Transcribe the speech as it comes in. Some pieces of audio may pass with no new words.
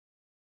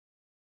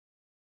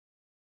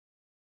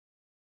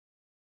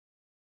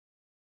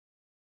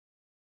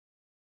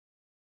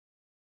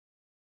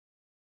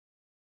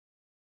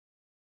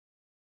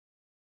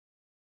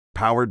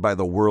powered by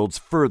the world's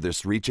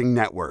furthest-reaching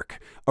network,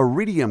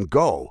 Iridium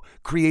Go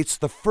creates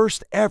the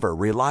first-ever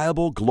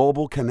reliable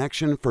global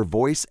connection for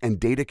voice and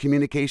data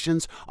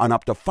communications on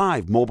up to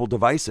 5 mobile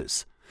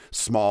devices.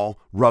 Small,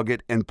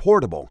 rugged, and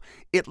portable,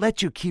 it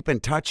lets you keep in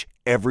touch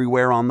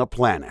everywhere on the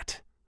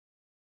planet.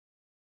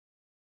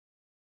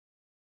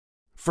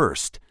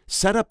 First,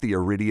 set up the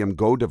Iridium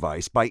Go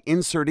device by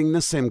inserting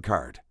the SIM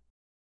card.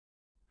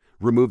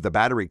 Remove the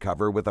battery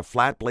cover with a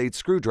flat blade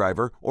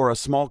screwdriver or a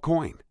small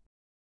coin.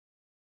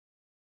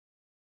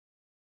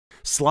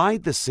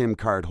 Slide the SIM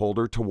card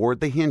holder toward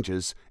the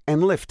hinges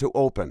and lift to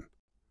open.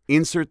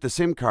 Insert the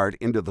SIM card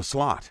into the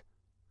slot.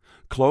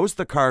 Close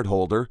the card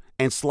holder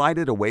and slide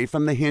it away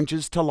from the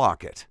hinges to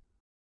lock it.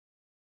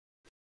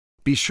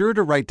 Be sure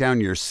to write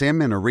down your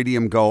SIM and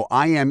Iridium Go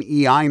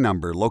IMEI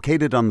number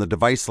located on the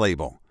device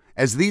label,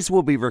 as these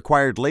will be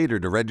required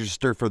later to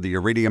register for the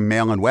Iridium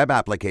mail and web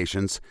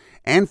applications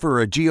and for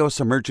a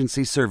GEOS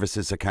Emergency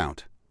Services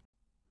account.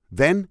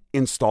 Then,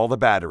 install the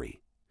battery.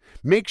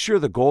 Make sure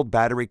the gold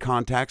battery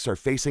contacts are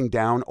facing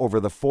down over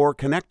the 4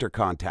 connector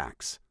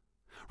contacts.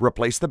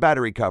 Replace the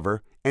battery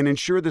cover and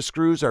ensure the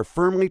screws are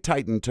firmly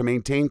tightened to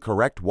maintain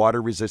correct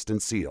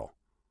water-resistant seal.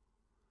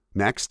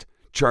 Next,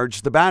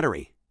 charge the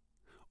battery.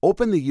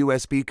 Open the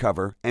USB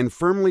cover and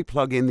firmly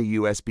plug in the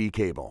USB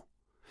cable.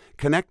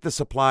 Connect the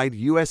supplied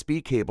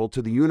USB cable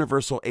to the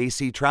universal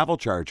AC travel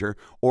charger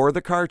or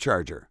the car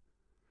charger.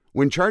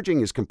 When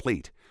charging is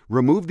complete,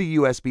 remove the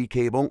USB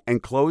cable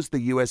and close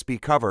the USB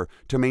cover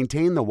to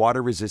maintain the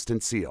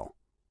water-resistant seal.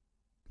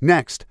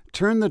 Next,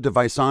 turn the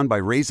device on by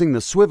raising the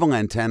swivel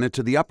antenna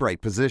to the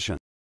upright position.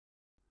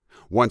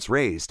 Once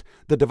raised,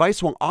 the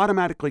device will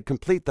automatically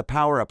complete the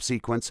power-up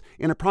sequence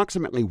in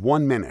approximately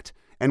 1 minute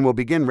and will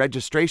begin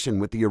registration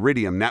with the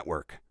Iridium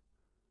network.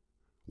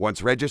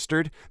 Once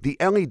registered, the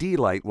LED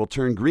light will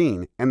turn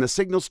green and the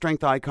signal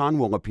strength icon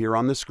will appear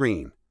on the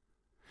screen.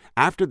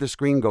 After the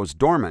screen goes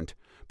dormant,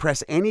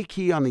 press any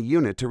key on the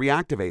unit to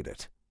reactivate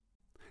it.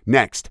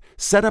 Next,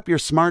 set up your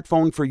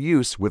smartphone for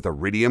use with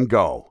Iridium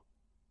Go.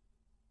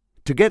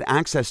 To get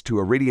access to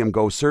Iridium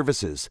Go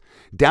services,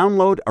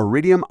 download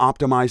Iridium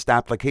optimized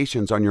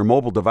applications on your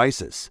mobile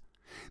devices.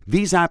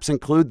 These apps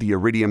include the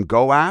Iridium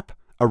Go app,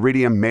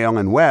 Iridium Mail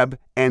and Web,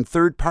 and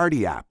third-party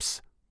apps.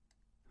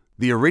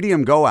 The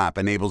Iridium Go app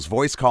enables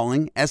voice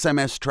calling,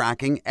 SMS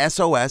tracking,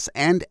 SOS,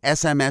 and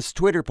SMS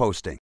Twitter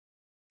posting.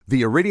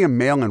 The Iridium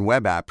Mail and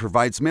Web app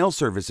provides mail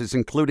services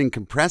including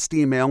compressed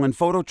email and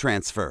photo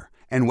transfer,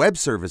 and web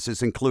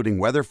services including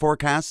weather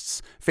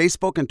forecasts,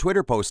 Facebook and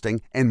Twitter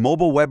posting, and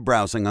mobile web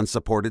browsing on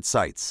supported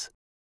sites.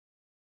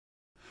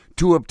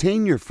 To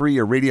obtain your free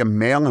Iridium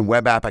Mail and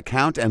Web app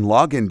account and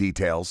login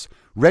details,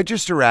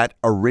 register at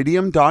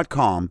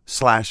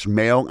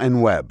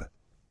iridium.com/mailandweb.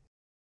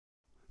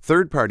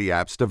 Third-party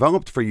apps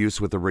developed for use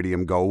with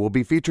Iridium Go will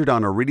be featured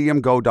on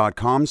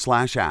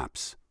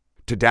iridiumgo.com/apps.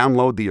 To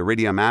download the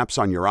Iridium apps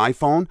on your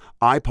iPhone,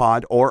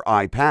 iPod, or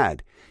iPad,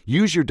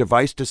 use your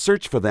device to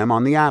search for them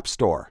on the App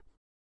Store.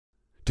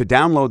 To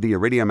download the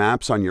Iridium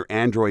apps on your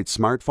Android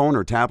smartphone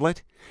or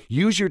tablet,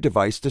 use your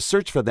device to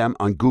search for them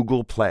on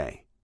Google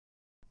Play.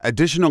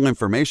 Additional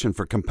information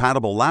for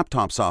compatible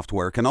laptop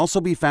software can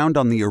also be found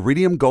on the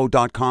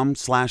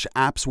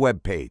iridiumgo.com/apps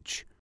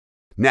webpage.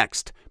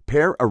 Next,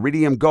 pair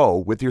Iridium Go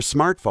with your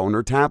smartphone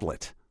or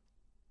tablet.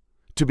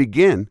 To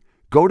begin,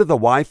 go to the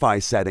Wi-Fi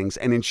settings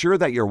and ensure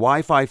that your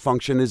Wi-Fi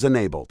function is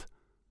enabled.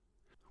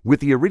 With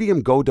the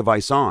Iridium Go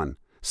device on,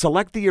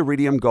 select the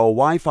Iridium Go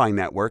Wi-Fi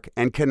network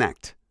and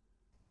connect.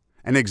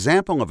 An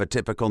example of a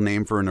typical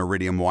name for an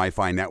Iridium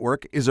Wi-Fi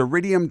network is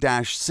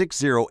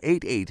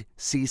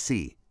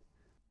Iridium-6088CC.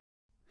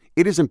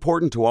 It is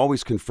important to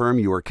always confirm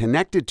you are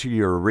connected to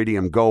your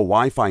Iridium Go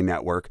Wi-Fi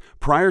network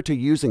prior to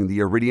using the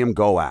Iridium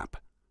Go app.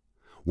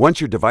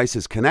 Once your device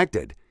is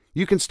connected,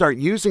 you can start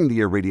using the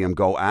Iridium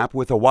Go app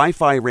with a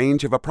Wi-Fi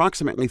range of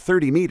approximately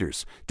 30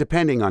 meters,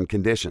 depending on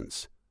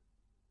conditions.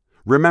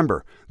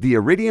 Remember, the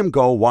Iridium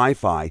Go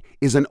Wi-Fi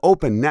is an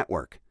open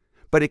network,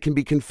 but it can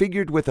be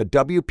configured with a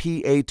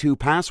WPA2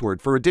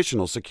 password for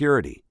additional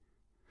security.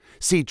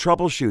 See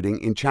troubleshooting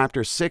in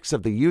Chapter 6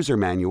 of the user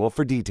manual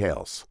for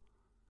details.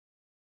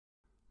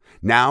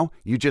 Now,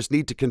 you just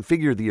need to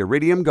configure the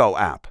Iridium Go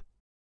app.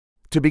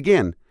 To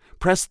begin,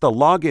 press the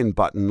Login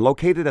button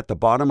located at the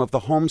bottom of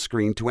the home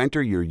screen to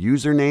enter your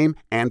username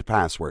and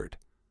password.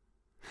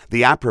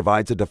 The app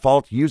provides a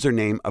default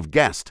username of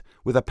guest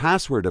with a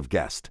password of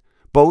guest.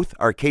 Both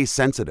are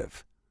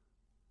case-sensitive.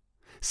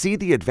 See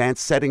the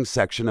Advanced Settings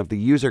section of the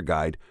user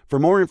guide for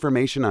more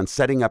information on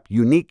setting up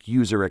unique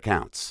user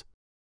accounts.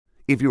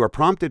 If you are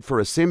prompted for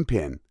a SIM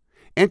PIN,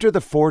 enter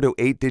the 4 to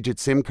 8-digit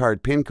SIM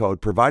card PIN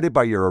code provided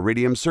by your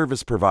Iridium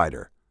service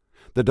provider.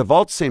 The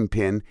default SIM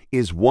PIN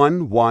is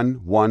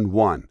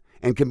 1111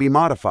 and can be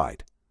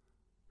modified.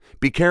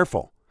 Be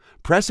careful.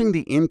 Pressing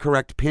the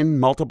incorrect PIN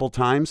multiple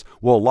times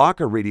will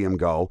lock Iridium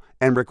Go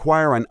and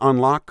require an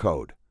unlock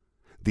code.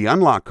 The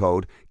unlock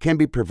code can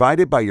be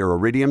provided by your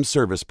Iridium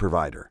service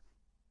provider.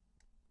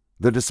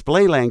 The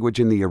display language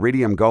in the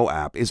Iridium Go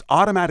app is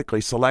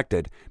automatically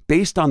selected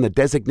based on the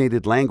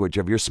designated language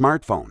of your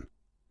smartphone.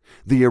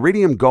 The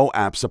Iridium Go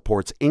app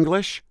supports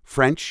English,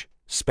 French,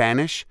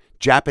 Spanish,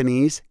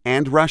 Japanese,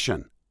 and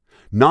Russian.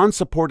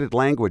 Non-supported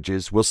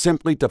languages will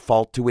simply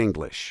default to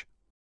English.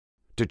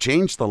 To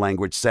change the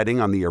language setting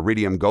on the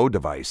Iridium Go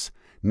device,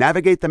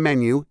 navigate the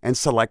menu and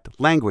select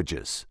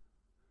Languages.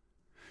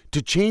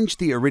 To change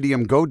the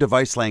Iridium Go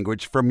device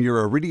language from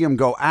your Iridium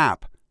Go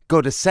app,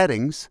 go to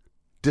Settings,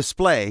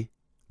 Display,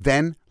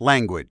 then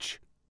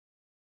Language.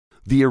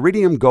 The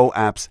Iridium Go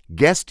app's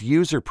Guest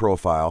User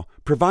Profile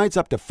provides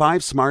up to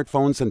 5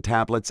 smartphones and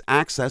tablets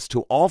access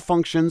to all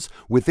functions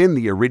within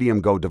the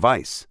Iridium Go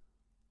device.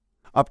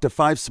 Up to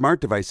 5 smart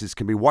devices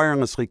can be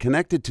wirelessly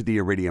connected to the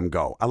Iridium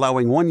Go,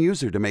 allowing one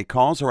user to make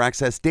calls or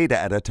access data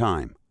at a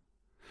time.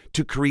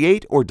 To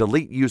create or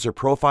delete user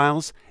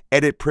profiles,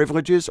 edit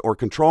privileges, or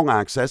control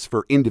access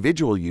for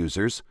individual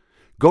users,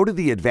 go to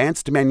the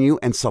Advanced menu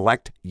and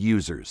select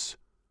Users.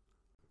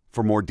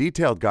 For more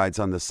detailed guides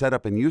on the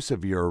setup and use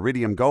of your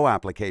Iridium Go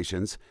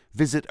applications,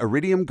 visit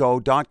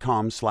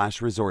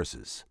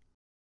iridiumgo.com/resources.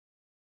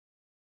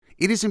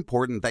 It is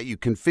important that you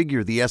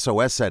configure the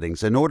SOS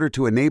settings in order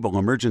to enable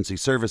emergency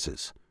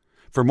services.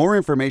 For more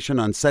information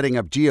on setting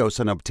up GEOS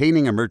and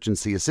obtaining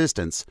emergency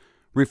assistance,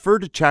 refer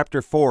to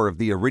Chapter 4 of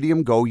the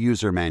Iridium Go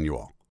User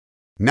Manual.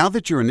 Now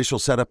that your initial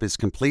setup is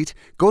complete,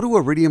 go to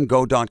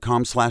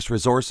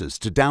iridiumgo.com/resources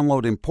to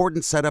download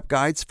important setup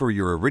guides for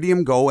your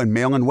Iridium Go and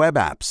Mail and Web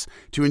apps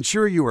to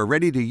ensure you are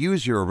ready to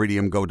use your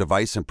Iridium Go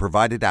device and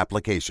provided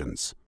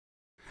applications.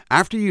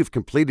 After you've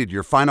completed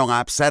your final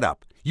app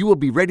setup, you will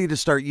be ready to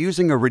start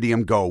using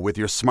Iridium Go with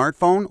your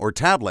smartphone or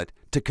tablet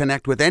to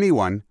connect with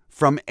anyone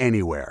from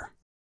anywhere.